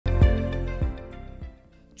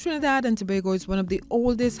Trinidad and Tobago is one of the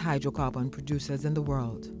oldest hydrocarbon producers in the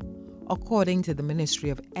world. According to the Ministry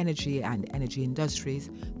of Energy and Energy Industries,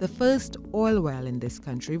 the first oil well in this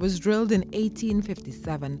country was drilled in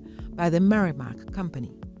 1857 by the Merrimack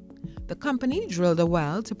Company. The company drilled a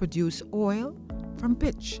well to produce oil from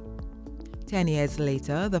pitch. 10 years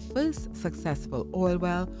later, the first successful oil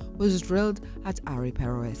well was drilled at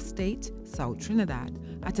Aripero Estate, South Trinidad,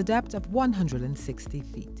 at a depth of 160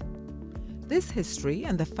 feet. This history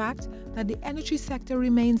and the fact that the energy sector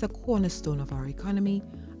remains a cornerstone of our economy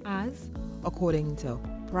as, according to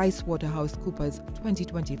PricewaterhouseCoopers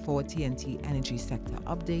 2024 TNT Energy Sector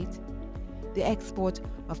Update, the export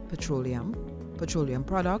of petroleum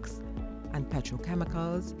products, and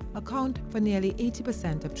petrochemicals account for nearly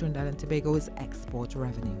 80% of Trinidad and Tobago's export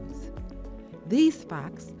revenues. These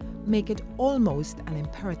facts make it almost an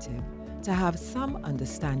imperative to have some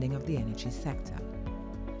understanding of the energy sector.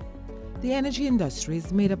 The energy industry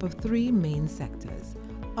is made up of three main sectors: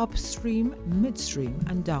 upstream, midstream,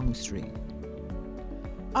 and downstream.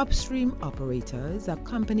 Upstream operators are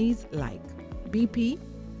companies like BP,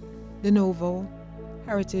 De Novo,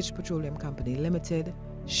 Heritage Petroleum Company Limited,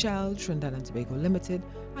 Shell Trinidad and Tobago Limited,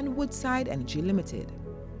 and Woodside Energy Limited.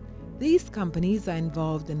 These companies are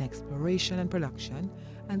involved in exploration and production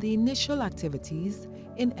and the initial activities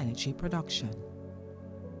in energy production.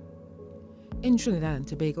 In Trinidad and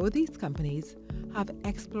Tobago, these companies have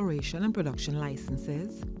exploration and production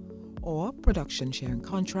licenses or production sharing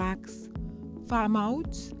contracts, farm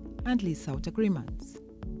out and lease out agreements.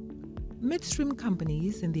 Midstream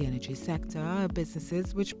companies in the energy sector are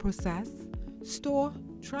businesses which process, store,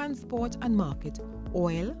 transport and market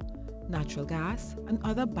oil, natural gas and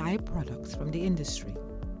other byproducts from the industry.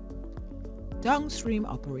 Downstream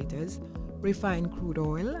operators refine crude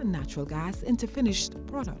oil and natural gas into finished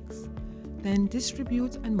products, then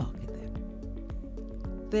distribute and market them.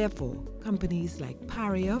 Therefore, companies like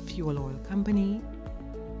Paria Fuel Oil Company,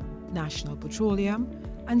 National Petroleum,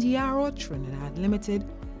 and Yarrow Trinidad Limited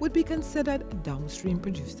would be considered downstream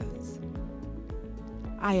producers.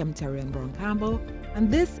 I am Terry Brown Campbell,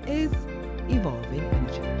 and this is Evolving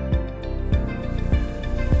Energy.